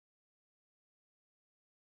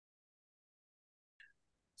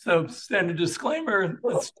So standard disclaimer,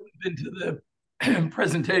 let's jump into the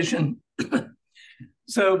presentation.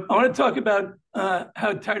 So I want to talk about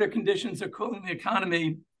how tighter conditions are cooling the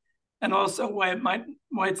economy and also why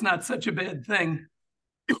it's not such a bad thing,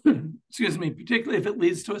 excuse me, particularly if it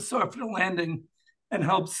leads to a softer landing and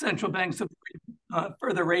helps central banks avoid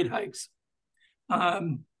further rate hikes. I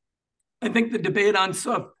think the debate on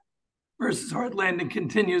soft versus hard landing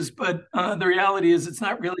continues, but the reality is it's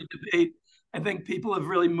not really a debate. I think people have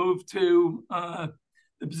really moved to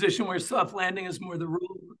the position where soft landing is more the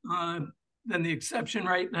rule than the exception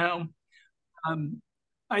right now.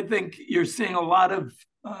 I think you're seeing a lot of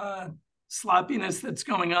sloppiness that's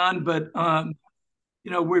going on, but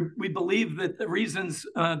we believe that the reasons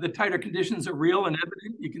the tighter conditions are real and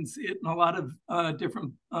evident. You can see it in a lot of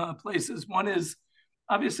different places. One is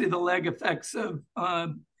obviously the lag effects of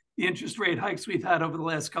the interest rate hikes we've had over the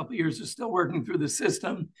last couple of years are still working through the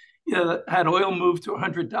system. Had oil move to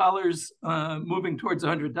 $100, moving towards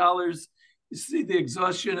 $100. You see the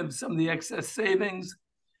exhaustion of some of the excess savings.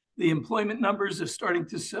 The employment numbers are starting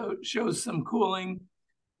to show some cooling.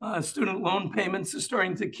 Student loan payments are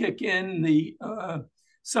starting to kick in.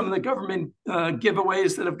 Some of the government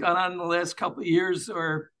giveaways that have gone on in the last couple of years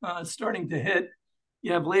are starting to hit.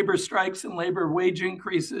 You have labor strikes and labor wage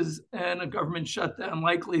increases and a government shutdown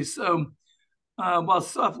likely. So while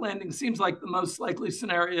soft landing seems like the most likely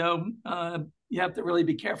scenario, you have to really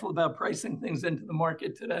be careful about pricing things into the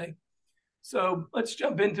market today. So let's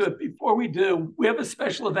jump into it. Before we do, we have a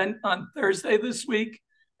special event on Thursday this week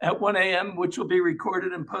at 1 a.m., which will be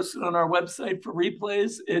recorded and posted on our website for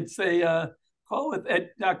replays. It's a call with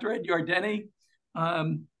Dr. Ed Yardeni.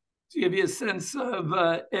 To give you a sense of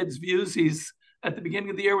Ed's views, he's at the beginning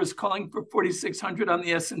of the year was calling for 4,600 on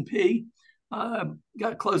the S&P.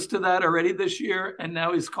 Got close to that already this year, and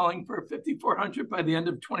now he's calling for 5,400 by the end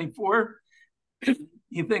of 24.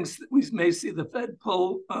 He thinks that we may see the Fed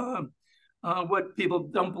pull what people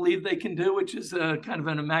don't believe they can do, which is kind of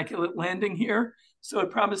an immaculate landing here. So it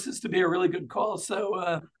promises to be a really good call.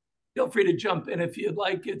 So feel free to jump in if you'd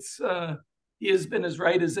like. He has been as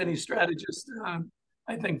right as any strategist,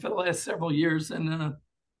 I think, for the last several years, and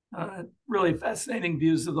really fascinating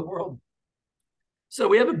views of the world. So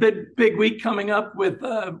we have a big week coming up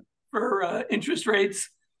for interest rates.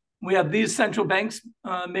 We have these central banks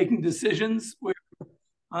making decisions. Where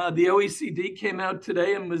the OECD came out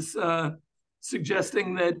today and was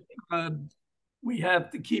suggesting that we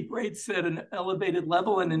have to keep rates at an elevated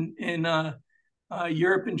level, and in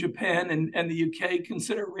Europe and Japan and the UK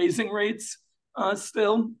consider raising rates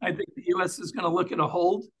still. I think the US is going to look at a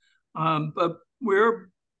hold, but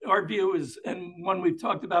our view is, and one we've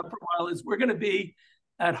talked about for a while, is we're going to be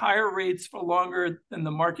at higher rates for longer than the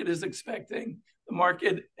market is expecting. The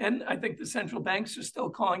market, and I think the central banks are still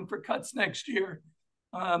calling for cuts next year.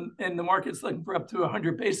 And the market's looking for up to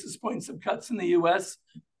 100 basis points of cuts in the US.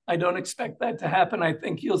 I don't expect that to happen. I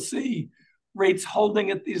think you'll see rates holding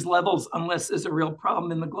at these levels unless there's a real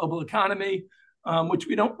problem in the global economy, which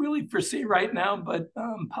we don't really foresee right now, but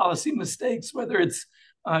policy mistakes, whether it's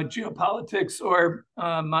geopolitics or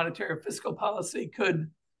monetary or fiscal policy,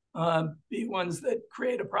 could be ones that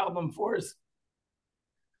create a problem for us.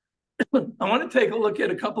 I want to take a look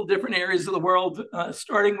at a couple different areas of the world,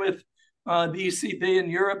 starting with the ECB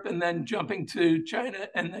in Europe, and then jumping to China,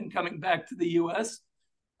 and then coming back to the US.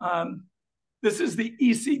 This is the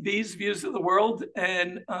ECB's views of the world,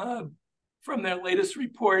 and from their latest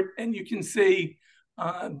report, and you can see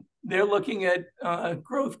they're looking at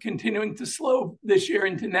growth continuing to slow this year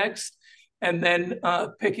into next, and then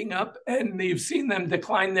picking up. And you've seen them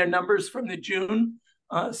decline their numbers from the June.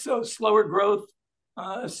 So slower growth,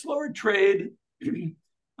 slower trade,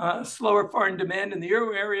 slower foreign demand in the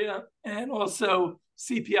euro area, and also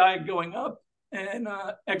CPI going up, and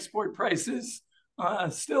export prices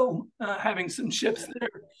still having some shifts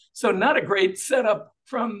there. So not a great setup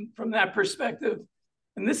from that perspective.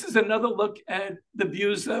 And this is another look at the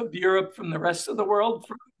views of Europe from the rest of the world,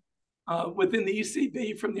 from within the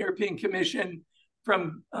ECB, from the European Commission,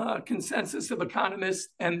 from consensus of economists,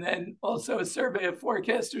 and then also a survey of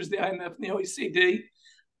forecasters, the IMF and the OECD.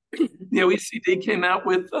 The OECD came out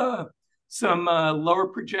with some lower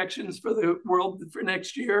projections for the world for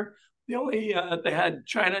next year. They had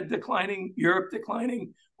China declining, Europe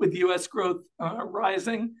declining, with US growth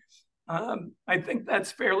rising. I think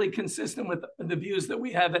that's fairly consistent with the views that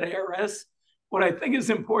we have at ARS. What I think is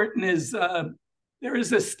important is there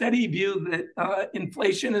is a steady view that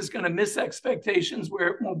inflation is going to miss expectations, where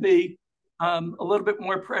it will be a little bit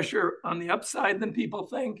more pressure on the upside than people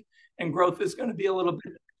think, and growth is going to be a little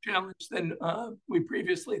bit challenged than we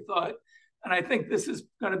previously thought. And I think this is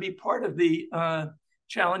going to be part of the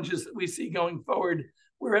challenges that we see going forward.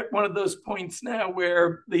 We're at one of those points now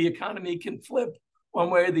where the economy can flip one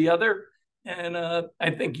way or the other. And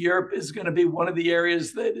I think Europe is going to be one of the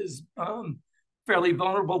areas that is fairly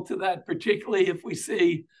vulnerable to that, particularly if we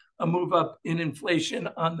see a move up in inflation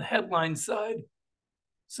on the headline side.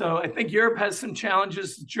 So I think Europe has some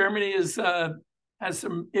challenges. Germany has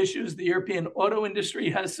some issues. The European auto industry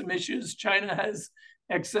has some issues. China has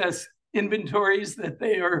excess inventories that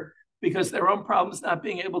they are, because of their own problems, not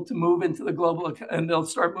being able to move into the global, and they'll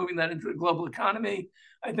start moving that into the global economy.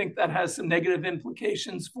 I think that has some negative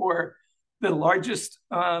implications for the largest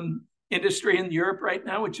industry in Europe right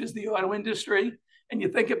now, which is the auto industry. And you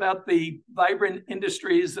think about the vibrant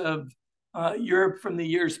industries of Europe from the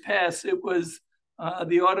years past, it was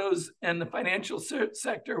the autos and the financial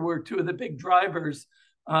sector were two of the big drivers,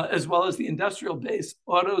 as well as the industrial base.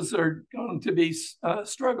 Autos are going to be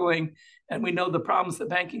struggling, and we know the problems the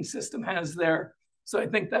banking system has there. So I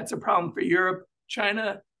think that's a problem for Europe.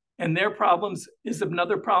 China and their problems is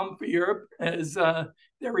another problem for Europe, as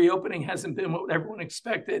their reopening hasn't been what everyone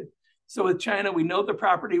expected. So with China, we know the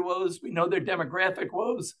property woes, we know their demographic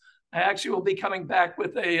woes. I actually will be coming back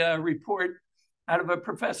with a report out of a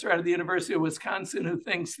professor out of the University of Wisconsin who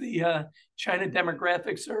thinks the China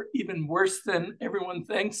demographics are even worse than everyone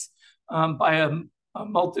thinks by a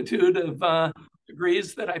multitude of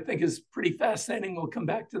degrees that I think is pretty fascinating. We'll come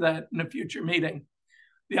back to that in a future meeting.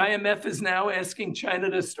 The IMF is now asking China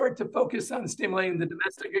to start to focus on stimulating the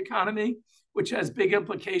domestic economy, which has big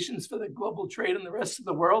implications for the global trade and the rest of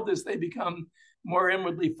the world as they become more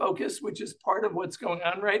inwardly focused, which is part of what's going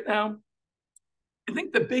on right now. I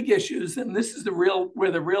think the big issues, and this is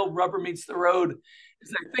where the real rubber meets the road,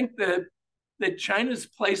 is I think that China's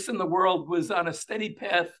place in the world was on a steady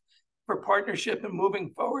path for partnership and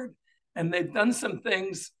moving forward. And they've done some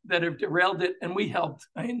things that have derailed it, and we helped.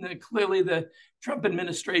 I mean, clearly the Trump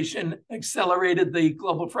administration accelerated the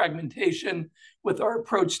global fragmentation with our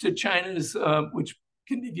approach to China's, which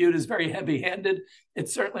can be viewed as very heavy-handed. It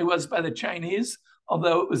certainly was by the Chinese,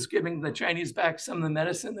 although it was giving the Chinese back some of the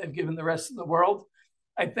medicine they've given the rest of the world.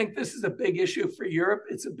 I think this is a big issue for Europe.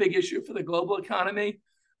 It's a big issue for the global economy.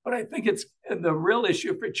 But I think the real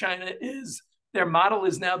issue for China is their model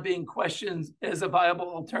is now being questioned as a viable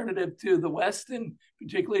alternative to the West and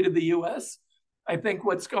particularly to the US. I think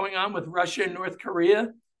what's going on with Russia and North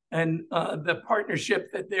Korea and the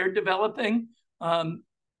partnership that they're developing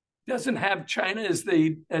doesn't have China as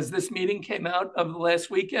this meeting came out of the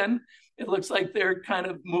last weekend. It looks like they're kind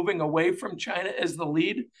of moving away from China as the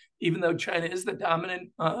lead, even though China is the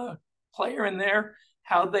dominant player in there.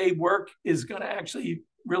 How they work is going to actually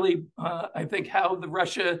really, I think, how the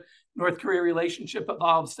Russia-North Korea relationship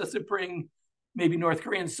evolves. Does it bring maybe North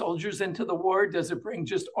Korean soldiers into the war? Does it bring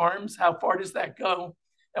just arms? How far does that go?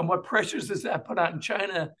 And what pressures does that put on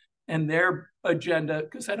China and their agenda?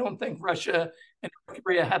 Because I don't think Russia and North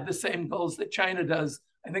Korea have the same goals that China does.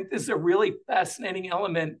 I think this is a really fascinating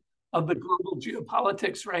element of the global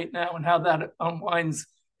geopolitics right now, and how that unwinds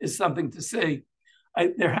is something to see.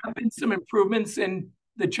 There have been some improvements in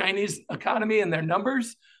the Chinese economy and their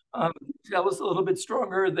numbers. That was a little bit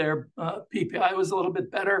stronger. Their PPI was a little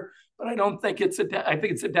bit better, but I don't think I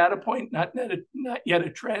think it's a data point, not yet a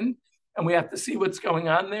trend, and we have to see what's going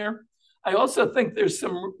on there. I also think there's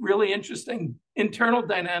some really interesting internal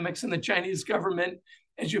dynamics in the Chinese government,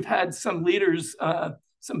 as you've had some leaders,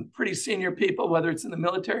 some pretty senior people, whether it's in the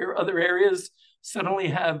military or other areas, suddenly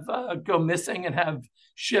have go missing and have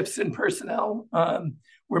shifts in personnel.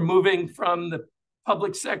 We're moving from the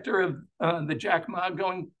public sector of the Jack Ma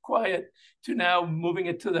going quiet to now moving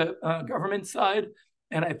it to the government side.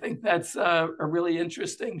 And I think that's a really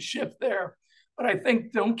interesting shift there. But I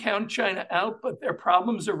think don't count China out, but their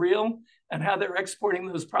problems are real, and how they're exporting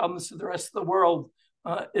those problems to the rest of the world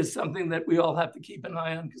is something that we all have to keep an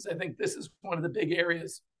eye on, because I think this is one of the big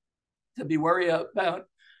areas to be worried about.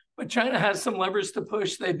 But China has some levers to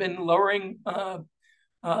push. They've been lowering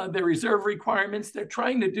their reserve requirements. They're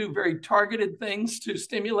trying to do very targeted things to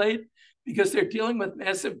stimulate, because they're dealing with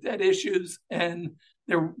massive debt issues and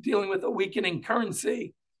they're dealing with a weakening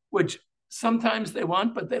currency, which sometimes they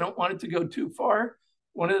want, but they don't want it to go too far.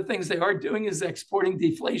 One of the things they are doing is exporting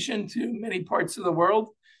deflation to many parts of the world.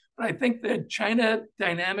 But I think the China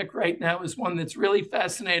dynamic right now is one that's really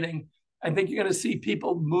fascinating. I think you're going to see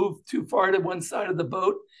people move too far to one side of the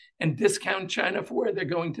boat and discount China for where they're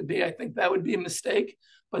going to be. I think that would be a mistake.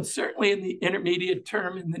 But certainly in the intermediate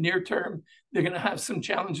term, in the near term, they're going to have some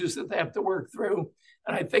challenges that they have to work through.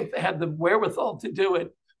 And I think they have the wherewithal to do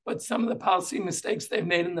it. But some of the policy mistakes they've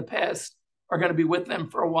made in the past are going to be with them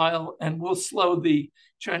for a while, and will slow the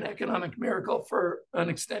China economic miracle for an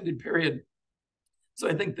extended period. So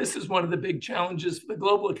I think this is one of the big challenges for the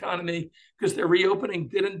global economy because their reopening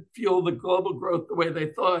didn't fuel the global growth the way they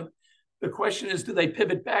thought. The question is, do they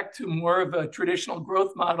pivot back to more of a traditional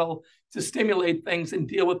growth model to stimulate things and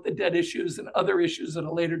deal with the debt issues and other issues at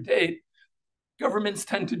a later date? Governments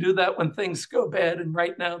tend to do that when things go bad. And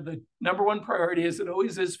right now, the number one priority, as it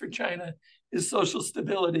always is for China, is social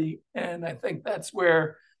stability. And I think that's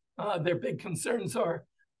where their big concerns are.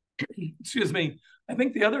 Excuse me. I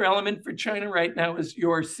think the other element for China right now is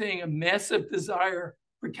you're seeing a massive desire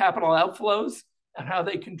for capital outflows, and how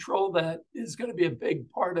they control that is going to be a big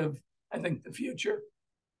part of, I think, the future.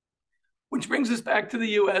 Which brings us back to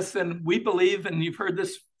the US, and we believe, and you've heard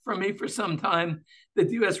this from me for some time, that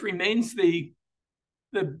the US remains the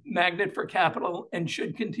magnet for capital and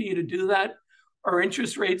should continue to do that. Our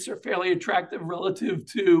interest rates are fairly attractive relative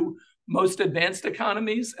to most advanced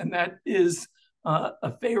economies, and that is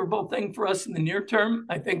a favorable thing for us in the near term.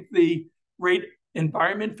 I think the rate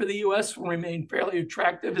environment for the US will remain fairly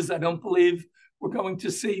attractive, as I don't believe we're going to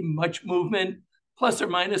see much movement. Plus or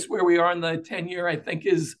minus where we are in the 10-year, I think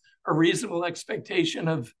is a reasonable expectation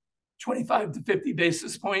of 25 to 50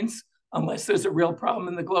 basis points, unless there's a real problem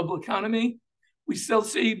in the global economy. We still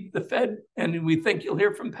see the Fed, and we think you'll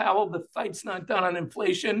hear from Powell, the fight's not done on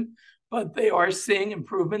inflation, but they are seeing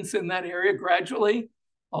improvements in that area gradually.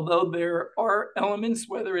 Although there are elements,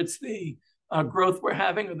 whether it's the growth we're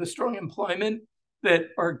having or the strong employment, that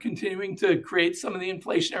are continuing to create some of the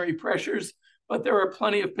inflationary pressures, but there are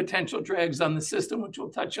plenty of potential drags on the system, which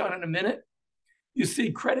we'll touch on in a minute. You see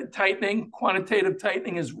credit tightening, quantitative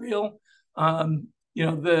tightening is real.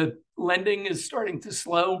 The lending is starting to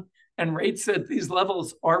slow, and rates at these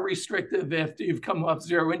levels are restrictive after you've come off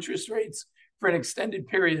zero interest rates for an extended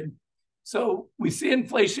period. So we see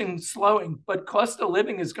inflation slowing, but cost of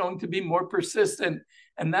living is going to be more persistent.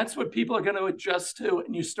 And that's what people are going to adjust to.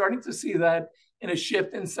 And you're starting to see that in a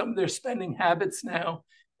shift in some of their spending habits now.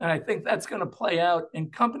 And I think that's going to play out.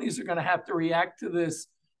 And companies are going to have to react to this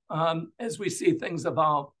as we see things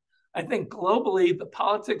evolve. I think globally, the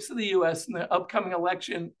politics of the US and the upcoming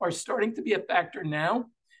election are starting to be a factor now.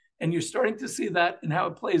 And you're starting to see that and how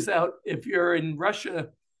it plays out. If you're in Russia,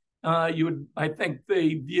 I think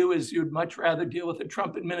the view is you'd much rather deal with a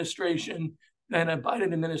Trump administration than a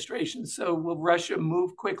Biden administration. So will Russia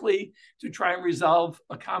move quickly to try and resolve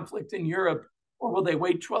a conflict in Europe, or will they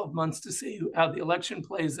wait 12 months to see how the election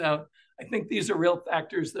plays out? I think these are real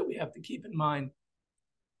factors that we have to keep in mind.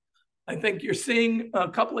 I think you're seeing a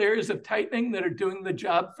couple areas of tightening that are doing the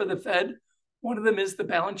job for the Fed. One of them is the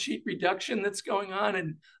balance sheet reduction that's going on.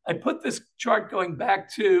 And I put this chart going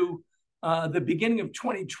back to the beginning of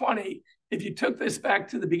 2020. If you took this back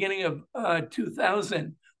to the beginning of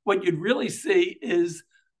 2000, what you'd really see is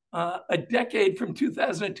a decade from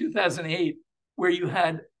 2000 to 2008, where you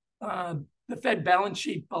had the Fed balance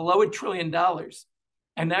sheet below $1 trillion.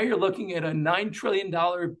 And now you're looking at a $9 trillion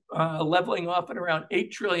leveling off at around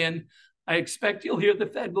 $8 trillion. I expect you'll hear the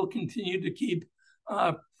Fed will continue to keep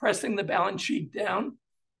pressing the balance sheet down.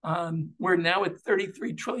 We're now at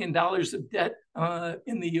 $33 trillion of debt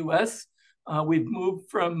in the US. We've moved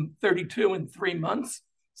from 32 in 3 months.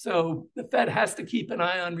 So the Fed has to keep an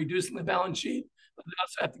eye on reducing the balance sheet, but they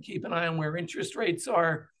also have to keep an eye on where interest rates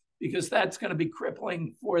are, because that's going to be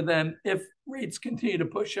crippling for them if rates continue to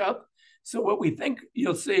push up. So what we think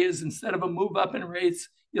you'll see is, instead of a move up in rates,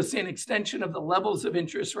 you'll see an extension of the levels of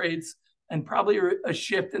interest rates and probably a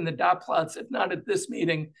shift in the dot plots, if not at this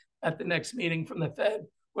meeting, at the next meeting from the Fed,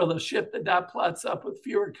 where they'll shift the dot plots up with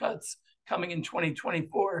fewer cuts coming in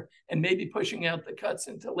 2024 and maybe pushing out the cuts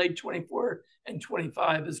into late 24 and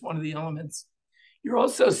 25 as one of the elements. You're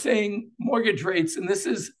also seeing mortgage rates, and this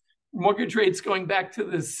is mortgage rates going back to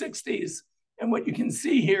the 60s. And what you can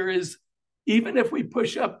see here is, even if we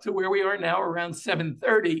push up to where we are now, around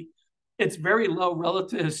 730, it's very low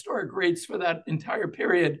relative to historic rates for that entire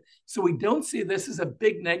period. So we don't see this as a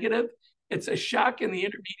big negative. It's a shock in the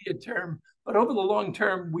intermediate term, but over the long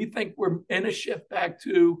term, we think we're in a shift back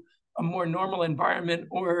to a more normal environment,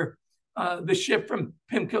 or the shift from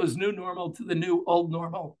PIMCO's new normal to the new old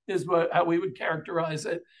normal is how we would characterize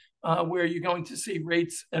it, where you're going to see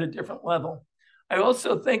rates at a different level. I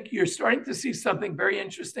also think you're starting to see something very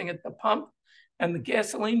interesting at the pump, and the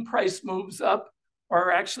gasoline price moves up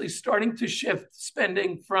are actually starting to shift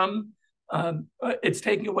spending from, it's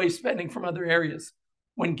taking away spending from other areas.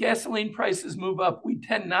 When gasoline prices move up, we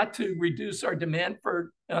tend not to reduce our demand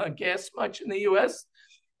for gas much in the US.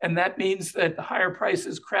 And that means that the higher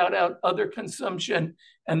prices crowd out other consumption,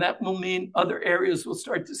 and that will mean other areas will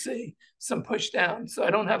start to see some push down. So I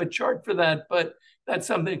don't have a chart for that, but that's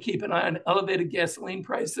something to keep an eye on. Elevated gasoline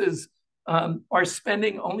prices, our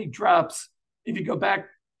spending only drops if you go back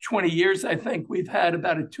 20 years, I think we've had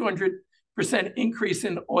about a 200% increase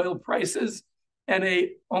in oil prices and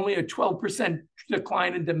only a 12%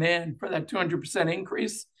 decline in demand for that 200%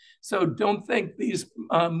 increase. So don't think these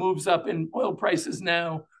moves up in oil prices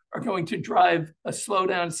now are going to drive a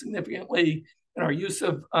slowdown significantly in our use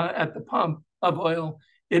of at the pump of oil.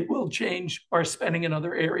 It will change our spending in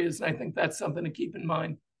other areas. And I think that's something to keep in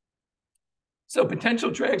mind. So potential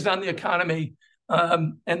drags on the economy.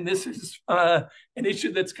 And this is an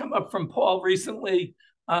issue that's come up from Paul recently.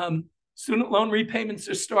 Student loan repayments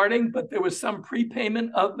are starting, but there was some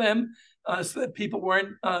prepayment of them so that people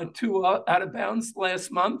weren't too out of bounds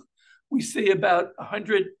last month. We see about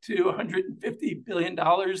 $100 to $150 billion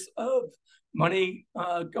of money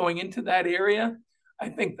going into that area. I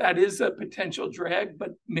think that is a potential drag,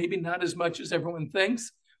 but maybe not as much as everyone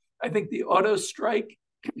thinks. I think the auto strike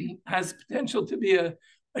has potential to be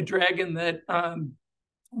a drag in that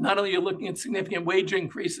not only are you looking at significant wage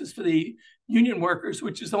increases for the union workers,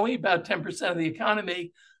 which is only about 10% of the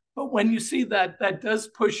economy, but when you see that, that does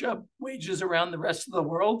push up wages around the rest of the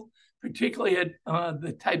world, particularly at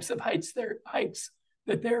the types of hikes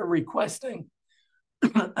that they're requesting.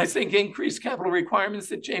 I think increased capital requirements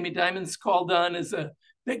that Jamie Dimon's called on is a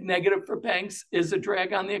big negative for banks, is a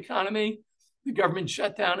drag on the economy. The government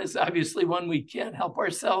shutdown is obviously one we can't help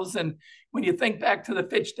ourselves. And when you think back to the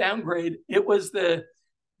Fitch downgrade, it was the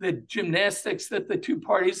gymnastics that the two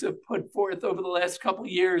parties have put forth over the last couple of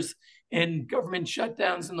years in government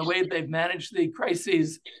shutdowns and the way they've managed the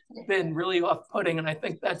crises have been really off-putting. And I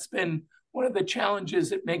think that's been one of the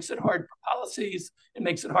challenges. It makes it hard for policies. It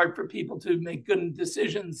makes it hard for people to make good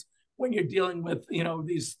decisions when you're dealing with,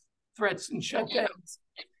 these threats and shutdowns.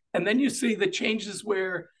 And then you see the changes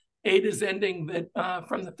where aid is ending that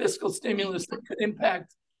from the fiscal stimulus that could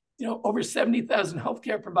impact, over 70,000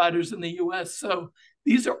 healthcare providers in the U.S. So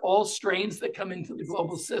these are all strains that come into the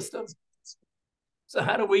global system. So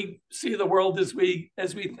how do we see the world as we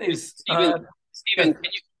face? Stephen,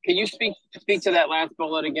 can you speak to that last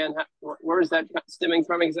bullet again? Where is that stemming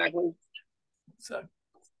from exactly? So,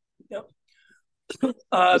 yep.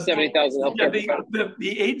 70,000 healthcare.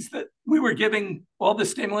 The aids that we were giving, all the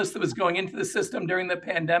stimulus that was going into the system during the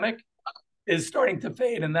pandemic is starting to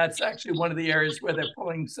fade. And that's actually one of the areas where they're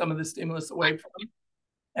pulling some of the stimulus away from.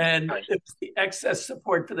 And it's the excess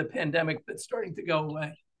support for the pandemic that's starting to go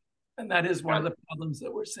away. And that is one of the problems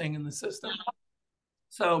that we're seeing in the system.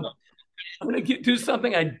 So I'm going to do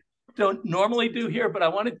something I don't normally do here, but I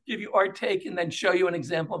want to give you our take and then show you an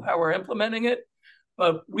example of how we're implementing it.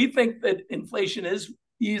 But we think that inflation is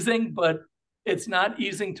easing, but it's not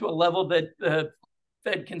easing to a level that the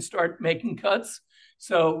Fed can start making cuts.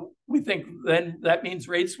 So we think then that means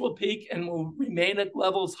rates will peak and will remain at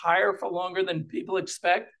levels higher for longer than people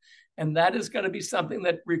expect. And that is going to be something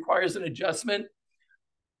that requires an adjustment.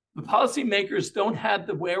 The policymakers don't have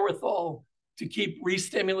the wherewithal to keep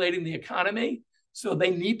re-stimulating the economy. So they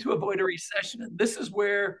need to avoid a recession. And this is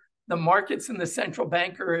where the markets and the central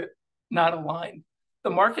bank are not aligned. The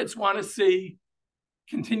markets want to see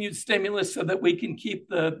continued stimulus so that we can keep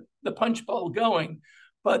the punch bowl going.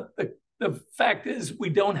 But the fact is we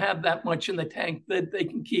don't have that much in the tank that they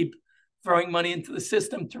can keep throwing money into the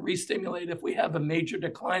system to re-stimulate if we have a major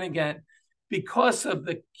decline again, because of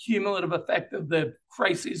the cumulative effect of the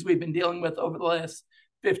crises we've been dealing with over the last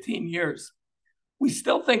 15 years. We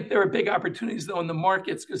still think there are big opportunities, though, in the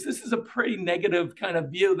markets, because this is a pretty negative kind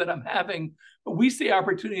of view that I'm having. But we see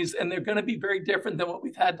opportunities, and they're going to be very different than what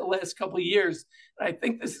we've had the last couple of years. And I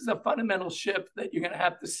think this is a fundamental shift that you're going to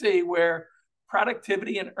have to see, where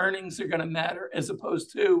productivity and earnings are going to matter as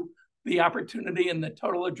opposed to the opportunity and the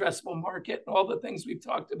total addressable market and all the things we've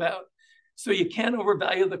talked about. So you can't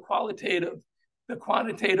overvalue the qualitative. The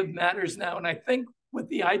quantitative matters now. And I think with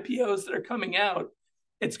the IPOs that are coming out,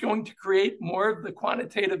 it's going to create more of the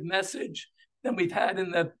quantitative message than we've had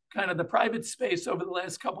in the kind of the private space over the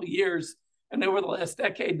last couple of years and over the last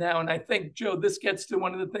decade now. And I think, Joe, this gets to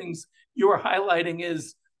one of the things you were highlighting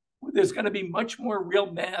is there's going to be much more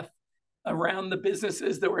real math around the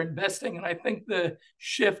businesses that we're investing. And I think the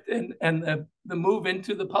shift and the move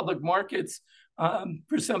into the public markets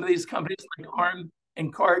for some of these companies like ARM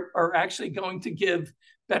and CART are actually going to give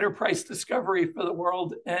better price discovery for the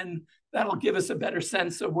world. And that'll give us a better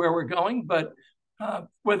sense of where we're going. But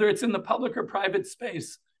whether it's in the public or private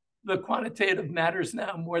space, the quantitative matters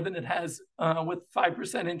now more than it has with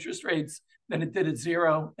 5% interest rates than it did at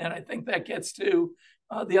zero. And I think that gets to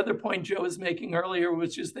the other point Joe was making earlier,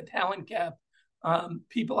 which is the talent gap.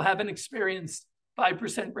 People haven't experienced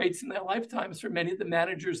 5% rates in their lifetimes for many of the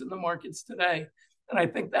managers in the markets today. And I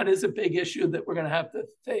think that is a big issue that we're going to have to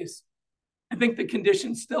face. I think the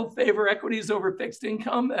conditions still favor equities over fixed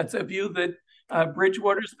income. That's a view that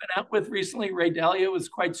Bridgewater's been out with recently. Ray Dalio was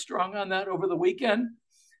quite strong on that over the weekend.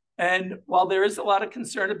 And while there is a lot of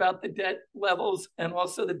concern about the debt levels and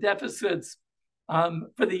also the deficits,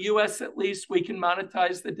 for the U.S. at least, we can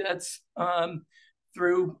monetize the debts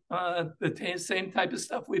through the same type of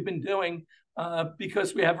stuff we've been doing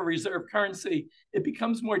because we have a reserve currency. It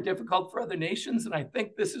becomes more difficult for other nations, and I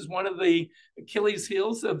think this is one of the Achilles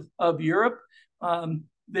heels of Europe.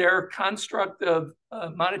 Their construct of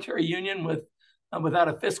monetary union without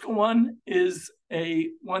a fiscal one is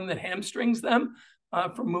one that hamstrings them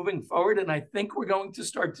from moving forward, and I think we're going to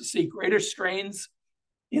start to see greater strains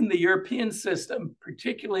in the European system,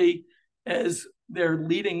 particularly as their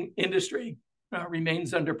leading industry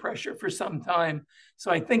remains under pressure for some time. So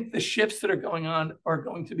I think the shifts that are going on are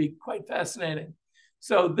going to be quite fascinating.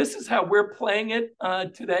 So this is how we're playing it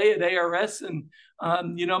today at ARS. And,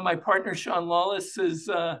 my partner, Sean Lawless, is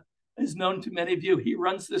known to many of you. He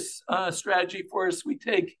runs this strategy for us. We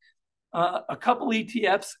take a couple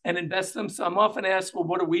ETFs and invest them. So I'm often asked, well,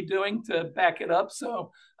 what are we doing to back it up?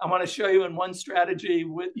 So I want to show you in one strategy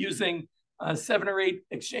with using 7 or 8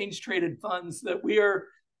 exchange traded funds that we are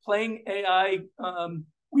playing AI.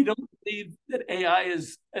 We don't believe that AI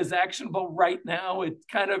is as actionable right now. It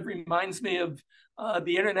kind of reminds me of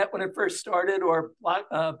the internet when it first started, or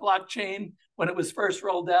blockchain when it was first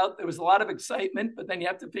rolled out. There was a lot of excitement, but then you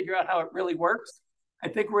have to figure out how it really works. I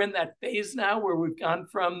think we're in that phase now where we've gone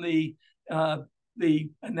from the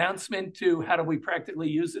announcement to how do we practically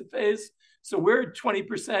use it phase. So we're at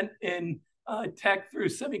 20% in tech through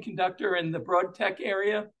semiconductor and the broad tech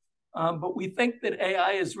area. But we think that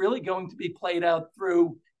AI is really going to be played out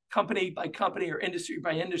through company by company or industry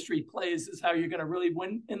by industry plays is how you're going to really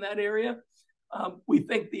win in that area. We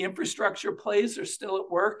think the infrastructure plays are still at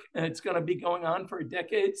work, and it's going to be going on for a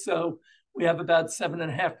decade. So we have about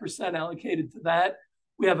 7.5% allocated to that.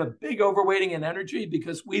 We have a big overweighting in energy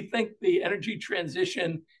because we think the energy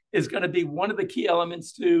transition is going to be one of the key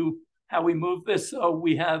elements to how we move this. So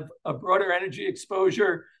we have a broader energy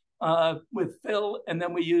exposure with Phil, and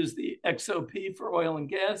then we use the XOP for oil and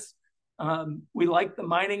gas. We like the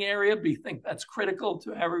mining area. We think that's critical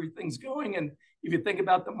to how everything's going. And if you think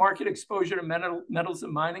about the market exposure to metals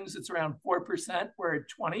and minings, it's around 4%. We're at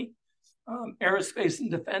 20%. Aerospace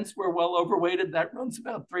and defense, we're well overweighted. That runs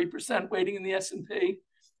about 3% weighting in the S&P.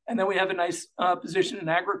 And then we have a nice position in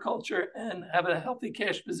agriculture and have a healthy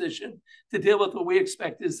cash position to deal with what we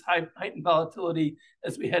expect is heightened volatility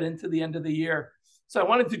as we head into the end of the year. So I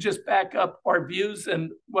wanted to just back up our views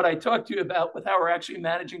and what I talked to you about with how we're actually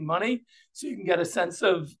managing money, so you can get a sense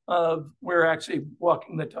of we're actually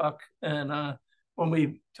walking the talk. And when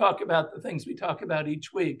we talk about the things we talk about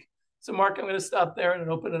each week. So Mark, I'm going to stop there and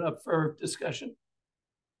open it up for discussion.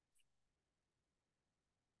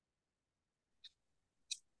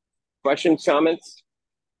 Questions, comments?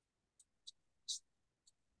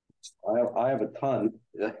 I have a ton,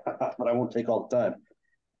 but I won't take all the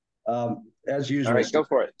time. As usual, all right, go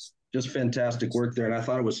for it. Just fantastic work there, and I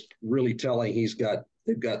thought it was really telling.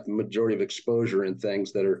 They've got the majority of exposure in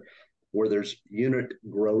things that are where there's unit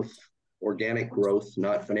growth, organic growth,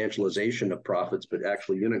 not financialization of profits, but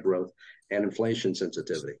actually unit growth and inflation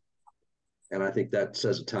sensitivity. And I think that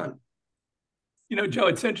says a ton. Joe,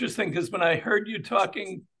 it's interesting because when I heard you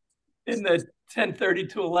talking in the 10:30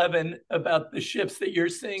 to 11 about the shifts that you're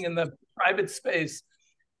seeing in the private space,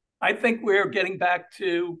 I think we're getting back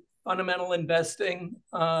to fundamental investing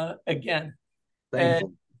again.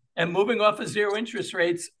 And moving off of zero interest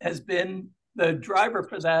rates has been the driver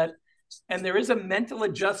for that. And there is a mental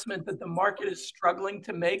adjustment that the market is struggling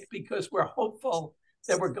to make because we're hopeful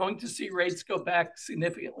that we're going to see rates go back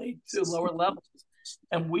significantly to lower levels.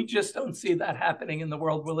 And we just don't see that happening in the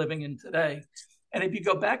world we're living in today. And if you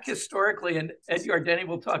go back historically, and Ed Yardeni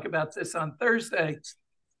will talk about this on Thursday,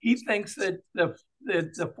 he thinks that the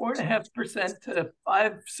 4.5% to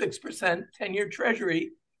 5-6% 10-year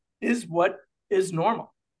Treasury is what is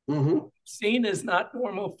normal. Mm-hmm. Seen as not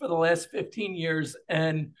normal for the last 15 years.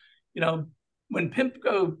 And, when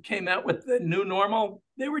PIMCO came out with the new normal,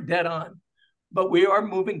 they were dead on. But we are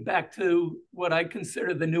moving back to what I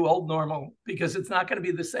consider the new old normal because it's not going to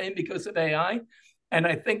be the same because of AI. And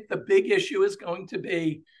I think the big issue is going to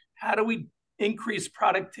be how do we increase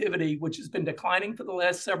productivity, which has been declining for the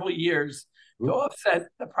last several years, to offset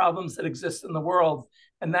the problems that exist in the world.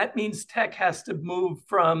 And that means tech has to move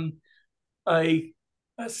from a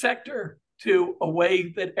sector to a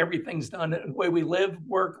way that everything's done. The way we live,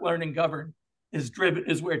 work, learn, and govern is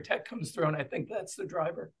where tech comes through. And I think that's the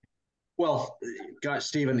driver. Well, guys,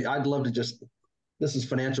 Stephen, I'd love to just this is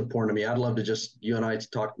financial porn to me. I'd love to just you and I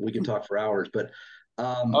talk. We can talk for hours, but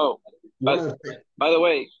Oh, one but of the by the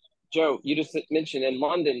way, Joe, you just mentioned in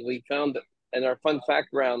London, we found in our fun fact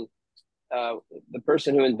round, the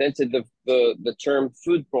person who invented the term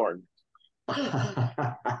food porn.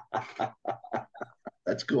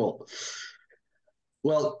 That's cool.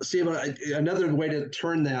 Well, Stephen, another way to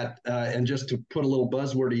turn that and just to put a little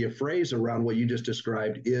buzzwordy phrase around what you just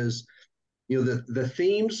described is, the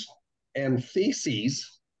themes and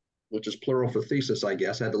theses, which is plural for thesis, I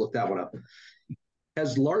guess. I had to look that one up.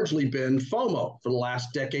 Has largely been FOMO for the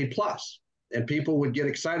last decade plus. And people would get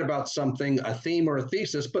excited about something, a theme or a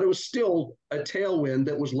thesis, but it was still a tailwind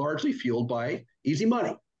that was largely fueled by easy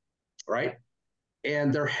money, right?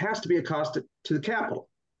 And there has to be a cost to the capital,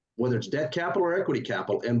 whether it's debt capital or equity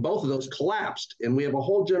capital. And both of those collapsed. And we have a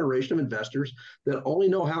whole generation of investors that only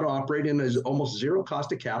know how to operate in an almost zero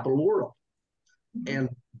cost of capital world. And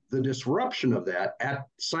the disruption of that at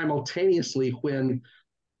simultaneously when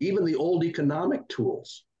even the old economic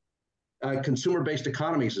tools, consumer-based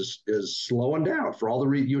economies is slowing down for all the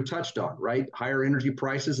reasons you touched on, right? Higher energy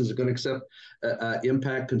prices is going to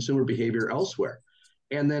impact consumer behavior elsewhere.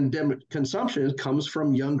 And then consumption comes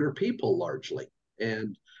from younger people largely,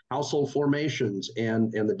 and household formations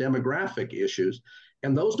and the demographic issues.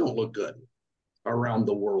 And those don't look good around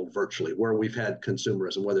the world virtually where we've had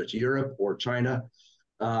consumerism, whether it's Europe or China.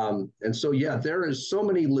 And so, yeah, there is so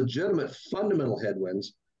many legitimate fundamental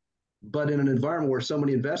headwinds, but in an environment where so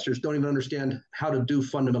many investors don't even understand how to do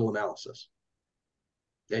fundamental analysis.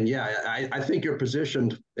 And yeah, I think you're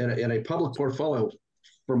positioned in a public portfolio.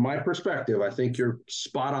 From my perspective, I think you're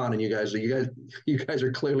spot on, and you guys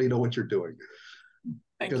are clearly know what you're doing.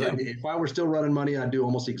 Thank Because you. if I were still running money, I'd do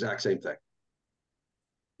almost the exact same thing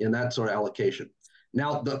in that sort of allocation.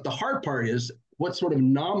 Now, the hard part is what sort of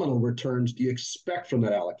nominal returns do you expect from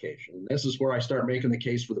that allocation? This is where I start making the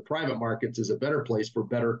case for the private markets is a better place for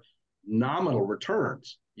better nominal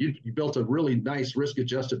returns. You built a really nice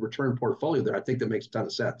risk-adjusted return portfolio there. I think that makes a ton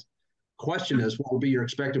of sense. Question is, what will be your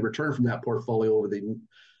expected return from that portfolio over the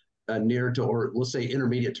near to, or let's say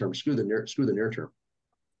intermediate term? Screw the near term.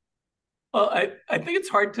 Well, I think it's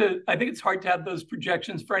hard to have those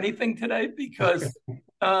projections for anything today because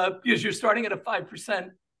you're starting at a 5%,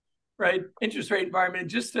 right, interest rate environment. And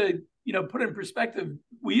just to put in perspective,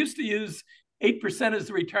 we used to use 8% as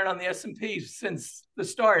the return on the S&P since the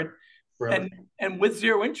start. Right. And with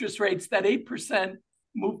zero interest rates, that 8%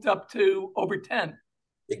 moved up to over 10.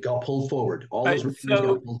 It got pulled forward. All those returns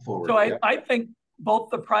got pulled forward. So I think both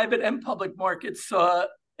the private and public markets saw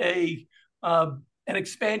an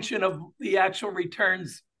expansion of the actual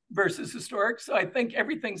returns versus historic. So I think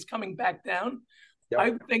everything's coming back down. Yep.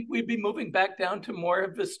 I think we'd be moving back down to more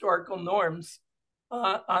of historical norms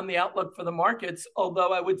on the outlook for the markets.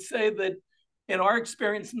 Although I would say that in our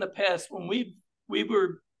experience in the past, when we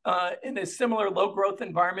were in a similar low growth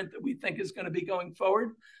environment that we think is going to be going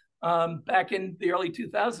forward, back in the early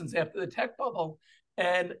 2000s after the tech bubble,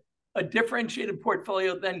 and a differentiated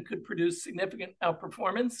portfolio then could produce significant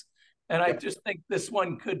outperformance. And I just think this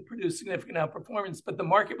one could produce significant outperformance, but the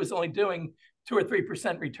market was only doing 2 or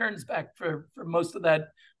 3% returns back for most of that,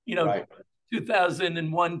 right.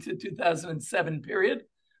 2001 to 2007 period.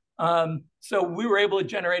 So we were able to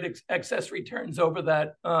generate excess returns over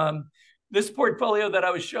that. This portfolio that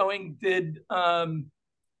I was showing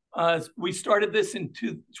we started this in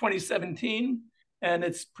 2017, and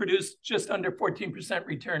it's produced just under 14%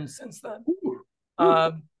 returns since then.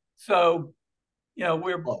 So,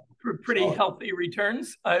 we're pretty healthy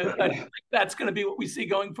returns. I think that's going to be what we see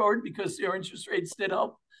going forward because your interest rates did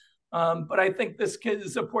help. But I think this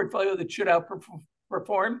is a portfolio that should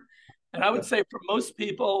outperform. And I would say for most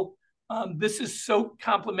people, this is so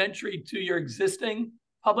complementary to your existing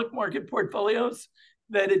public market portfolios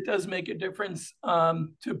that it does make a difference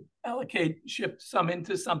to shift some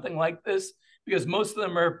into something like this because most of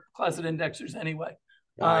them are closet indexers anyway.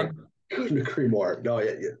 I couldn't agree more. No,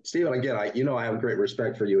 Stephen, again, I have great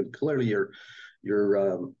respect for you, and clearly your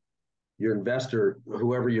investor,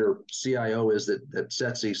 whoever your CIO is that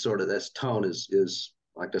sets these sort of this tone is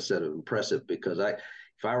like I said, impressive because if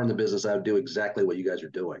I were in the business, I would do exactly what you guys are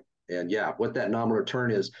doing. And yeah, what that nominal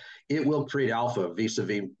return is, it will create alpha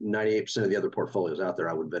vis-a-vis 98% of the other portfolios out there,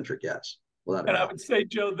 I would venture guess. And I would say,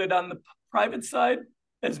 Joe, that on the private side,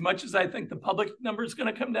 as much as I think the public number is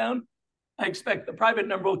going to come down, I expect the private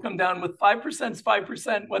number will come down with 5% is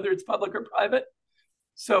 5%, whether it's public or private.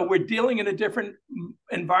 So we're dealing in a different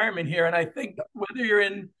environment here. And I think whether you're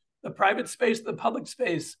in the private space, the public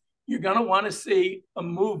space, you're going to want to see a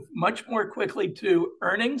move much more quickly to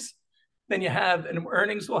earnings than you have. And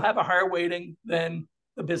earnings will have a higher weighting than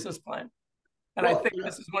the business plan. And I think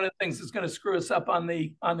this is one of the things that's going to screw us up on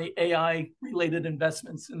the AI related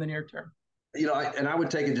investments in the near term. And I would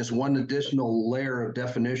take it just one additional layer of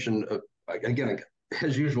definition. Again,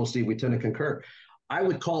 as usual, Steve, we tend to concur. I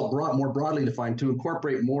would call it more broadly defined to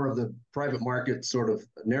incorporate more of the private market sort of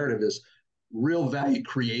narrative is real value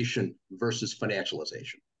creation versus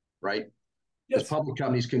financialization, right? Yes. As public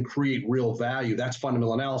companies can create real value, that's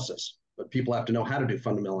fundamental analysis. But people have to know how to do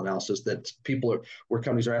fundamental analysis where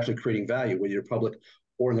companies are actually creating value, whether you're public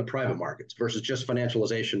or in the private markets, versus just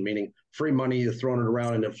financialization, meaning free money, you're throwing it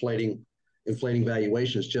around and inflating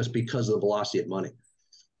valuations just because of the velocity of money.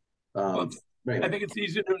 I think it's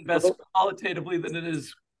easier to invest qualitatively than it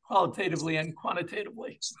is qualitatively and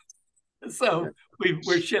quantitatively. So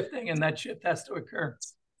we're shifting, and that shift has to occur.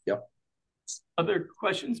 Yep. Other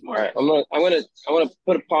questions, Mark? All right, I want to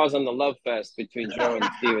put a pause on the love fest between Joe and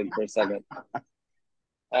Stephen for a second.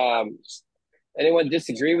 Anyone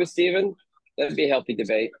disagree with Stephen? That'd be a healthy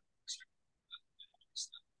debate.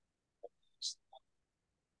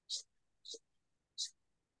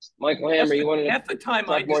 Michael Hammer, you want to at the time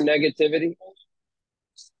talk more negativity?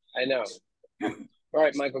 I know. All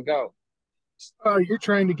right, Michael, go. You're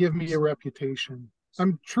trying to give me a reputation.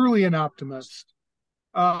 I'm truly an optimist.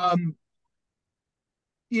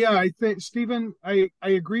 Yeah, I think, Stephen, I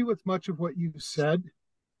agree with much of what you've said,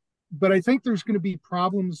 but I think there's going to be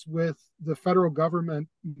problems with the federal government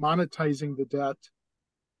monetizing the debt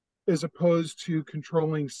as opposed to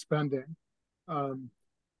controlling spending.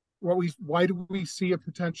 Why do we see a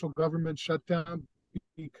potential government shutdown?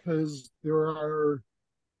 Because there are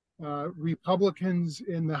Republicans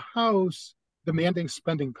in the House demanding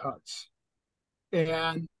spending cuts,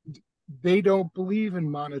 and they don't believe in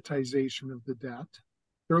monetization of the debt.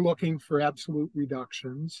 They're looking for absolute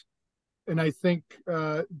reductions, and I think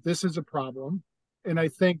this is a problem. And I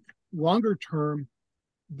think longer term,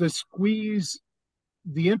 the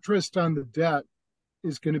interest on the debt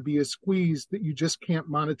is going to be a squeeze that you just can't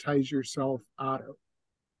monetize yourself out of.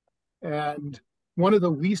 And one of the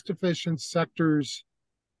least efficient sectors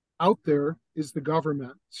out there is the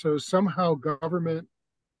government. So somehow government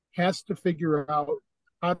has to figure out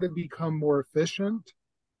how to become more efficient,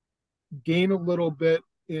 gain a little bit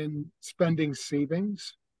in spending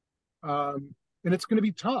savings, and it's going to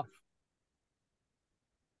be tough.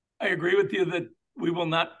 I agree with you that we will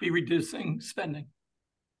not be reducing spending.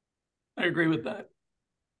 I agree with that.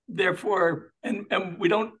 Therefore,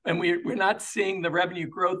 we're not seeing the revenue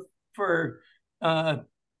growth for the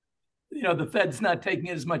Fed's not taking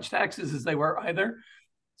as much taxes as they were either.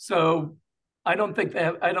 So I don't think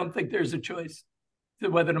there's a choice to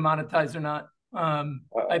whether to monetize or not.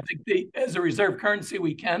 I think as a reserve currency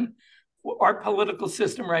we can. Our political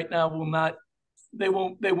system right now will not. They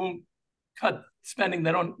won't cut spending.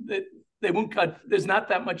 They won't cut. There's not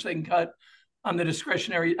that much they can cut on the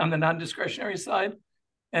non-discretionary side.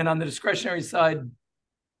 And on the discretionary side,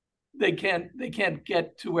 they can't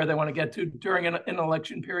get to where they want to get to during an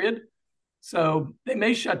election period. So they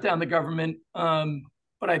may shut down the government,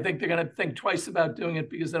 but I think they're going to think twice about doing it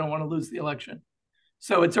because they don't want to lose the election.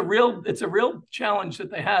 So it's a real challenge that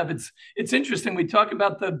they have. It's interesting. We talk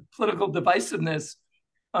about the political divisiveness.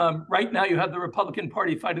 Right now, you have the Republican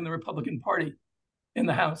Party fighting the Republican Party in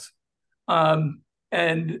the House,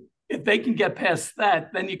 and if they can get past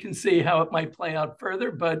that, then you can see how it might play out further.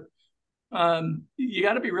 But you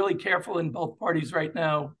got to be really careful in both parties right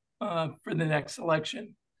now for the next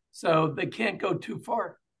election. So they can't go too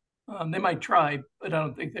far. They might try, but I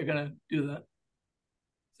don't think they're going to do that.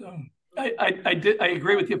 So I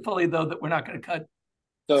agree with you fully, though, that we're not going to cut.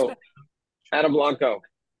 So, Adam Blanco.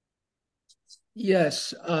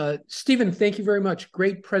 Yes, Stephen, thank you very much.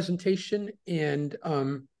 Great presentation. And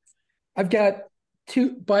I've got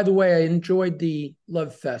two, by the way, I enjoyed the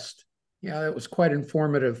Love Fest. Yeah, that was quite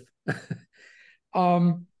informative.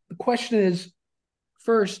 The question is,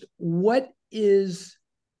 first, what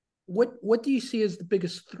do you see as the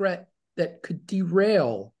biggest threat that could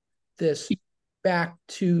derail this back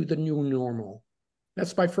to the new normal?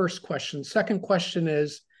 That's my first question. Second question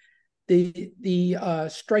is the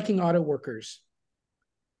striking auto workers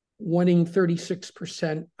wanting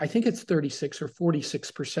 36%, I think it's 36 or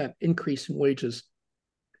 46% increase in wages.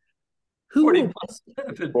 40.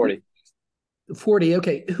 40.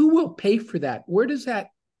 Okay. Who will pay for that?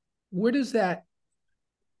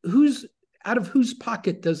 Out of whose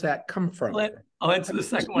pocket does that come from? I'll answer the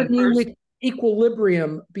second one first.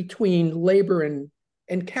 Equilibrium between labor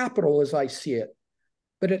and capital as I see it.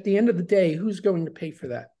 But at the end of the day, who's going to pay for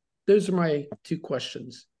that? Those are my two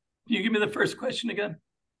questions. Can you give me the first question again?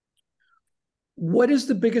 What is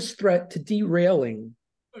the biggest threat to derailing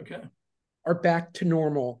our back to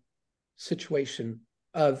normal situation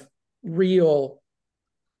of real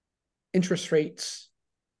interest rates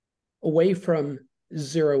away from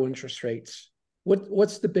zero interest rates?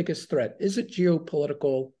 What's the biggest threat? Is it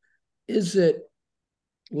geopolitical? Is it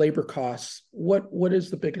labor costs? What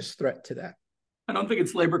is the biggest threat to that? I don't think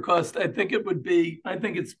it's labor cost. I think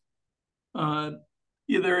it's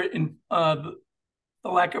either in the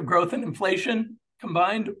lack of growth and inflation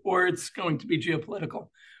combined, or it's going to be geopolitical.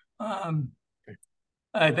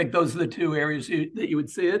 I think those are the two areas that you would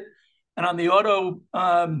see it. And on the auto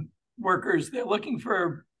workers, they're looking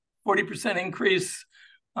for 40% increase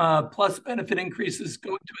plus benefit increases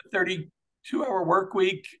going to a 32-hour work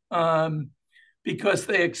week because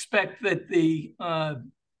they expect that the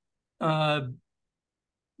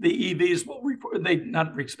EVs will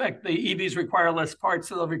the EVs require less parts,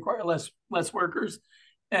 so they'll require less workers.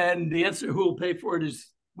 And the answer, who will pay for it, is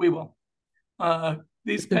we will.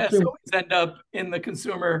 These pass always end up in the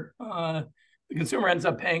consumer. The consumer ends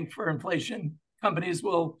up paying for inflation. Companies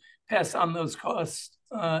will pass on those costs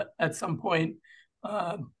at some point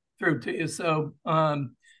through to you. So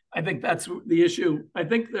I think that's the issue. I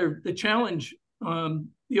think the challenge,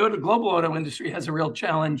 the global auto industry has a real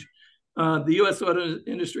challenge. The U.S. auto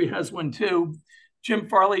industry has one too. Jim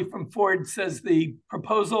Farley from Ford says the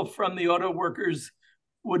proposal from the auto workers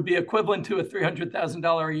would be equivalent to a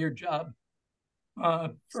 $300,000 a year job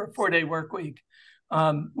for a 4-day work week.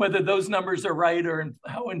 Whether those numbers are right or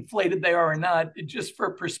how inflated they are or not, just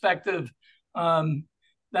for perspective,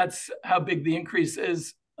 that's how big the increase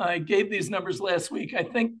is. I gave these numbers last week. I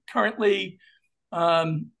think currently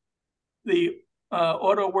the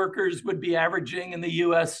auto workers would be averaging in the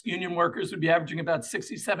U.S., union workers would be averaging about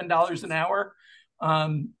 $67 an hour.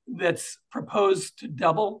 That's proposed to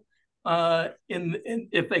double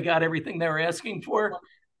if they got everything they were asking for.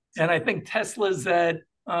 And I think Tesla's at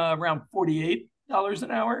around $48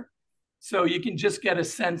 an hour. So you can just get a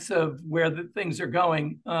sense of where the things are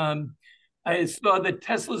going. I saw that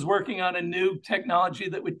Tesla's working on a new technology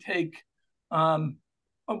that would take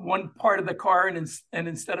one part of the car and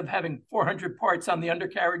instead of having 400 parts on the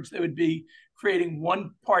undercarriage, they would be creating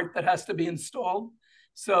one part that has to be installed.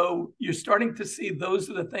 So you're starting to see those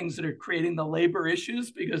are the things that are creating the labor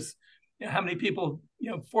issues because how many people,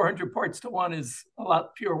 400 parts to one is a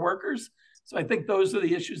lot fewer workers. So I think those are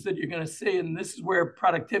the issues that you're going to see. And this is where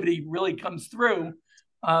productivity really comes through.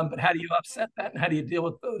 But how do you offset that and how do you deal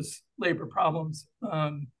with those labor problems?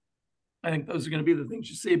 I think those are going to be the things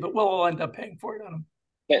you see, but we'll all end up paying for it on them.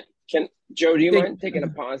 Joe, do you mind taking a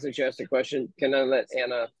pause as you ask a question? Can I let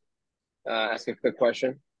Anna ask a quick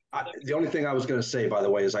question? The only thing I was going to say, by the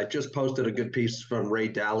way, is I just posted a good piece from Ray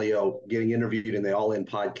Dalio getting interviewed in the All In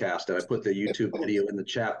podcast, and I put the YouTube video in the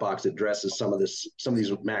chat box that addresses some of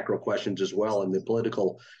these macro questions as well and the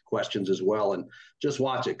political questions as well. And just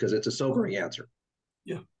watch it because it's a sobering answer.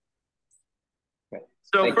 Yeah. Okay.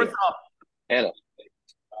 So first off, Anna.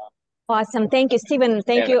 Awesome. Thank you, Stephen.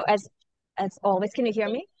 Thank you as always. Can you hear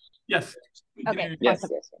me? Yes. Okay. Yes.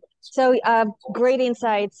 Awesome. So great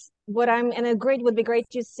insights. Would be great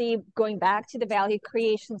to see going back to the value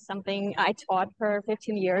creation, something I taught for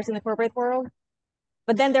 15 years in the corporate world.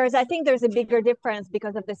 But then I think there's a bigger difference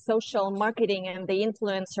because of the social marketing and the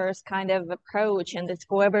influencers kind of approach, and this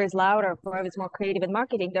whoever is louder, whoever is more creative in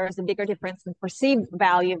marketing, there is a bigger difference in perceived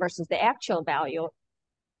value versus the actual value.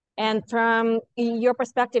 And from your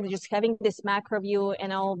perspective, just having this macro view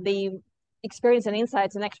and all the experience and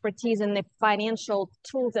insights and expertise in the financial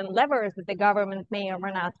tools and levers that the government may or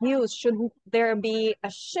may not use, should there be a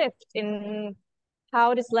shift in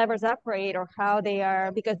how these levers operate or how they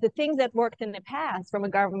are? Because the things that worked in the past from a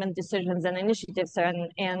government decisions and initiatives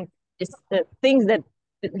and the things that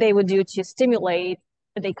they would do to stimulate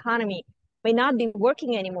the economy may not be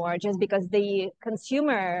working anymore just because the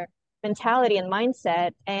consumer mentality and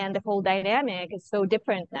mindset and the whole dynamic is so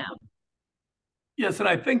different now. Yes, and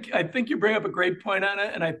I think you bring up a great point, Anna,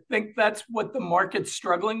 and I think that's what the market's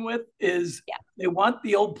struggling with is They want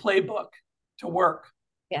the old playbook to work.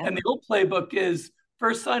 Yeah. And the old playbook is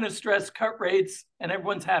first sign of stress, cut rates, and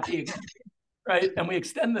everyone's happy again, right? And we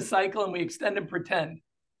extend the cycle and we extend and pretend.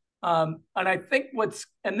 And I think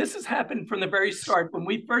this has happened from the very start. When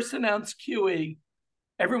we first announced QE,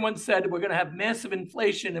 everyone said we're going to have massive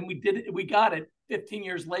inflation, and we got it 15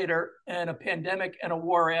 years later, and a pandemic and a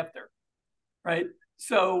war after. Right.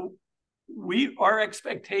 So our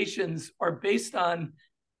expectations are based on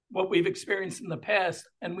what we've experienced in the past.